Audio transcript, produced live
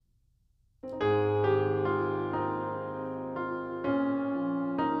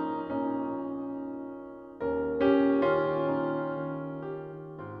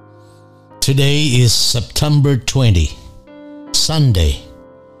Today is September 20, Sunday,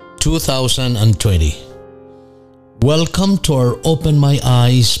 2020. Welcome to our Open My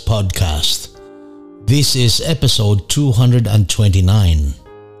Eyes podcast. This is episode 229.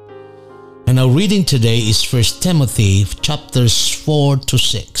 And our reading today is 1 Timothy chapters 4 to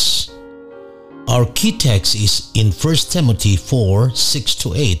 6. Our key text is in 1 Timothy 4, 6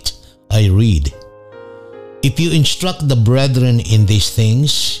 to 8. I read, "If you instruct the brethren in these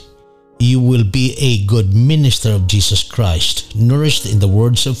things, you will be a good minister of Jesus Christ, nourished in the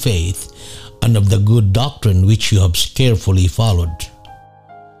words of faith and of the good doctrine which you have carefully followed.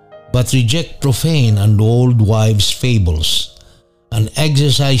 But reject profane and old wives' fables, and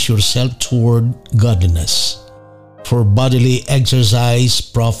exercise yourself toward godliness. For bodily exercise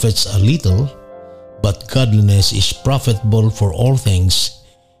profits a little, but godliness is profitable for all things,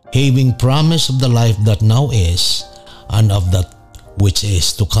 having promise of the life that now is, and of that which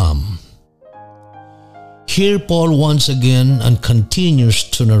is to come." Here Paul once again and continues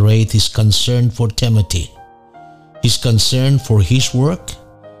to narrate his concern for Timothy, his concern for his work,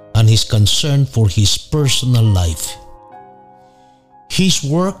 and his concern for his personal life. His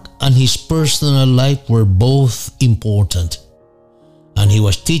work and his personal life were both important, and he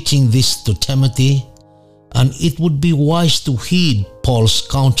was teaching this to Timothy, and it would be wise to heed Paul's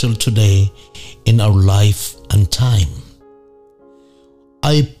counsel today in our life and time.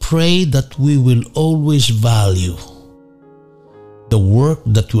 I pray that we will always value the work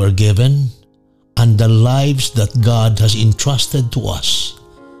that we are given and the lives that God has entrusted to us,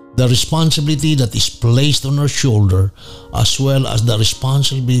 the responsibility that is placed on our shoulder, as well as the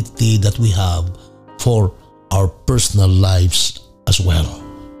responsibility that we have for our personal lives as well.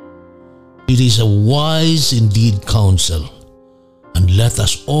 It is a wise indeed counsel, and let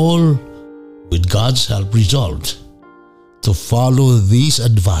us all, with God's help, resolve to follow this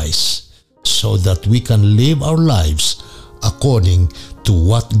advice so that we can live our lives according to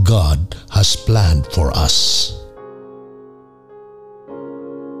what God has planned for us.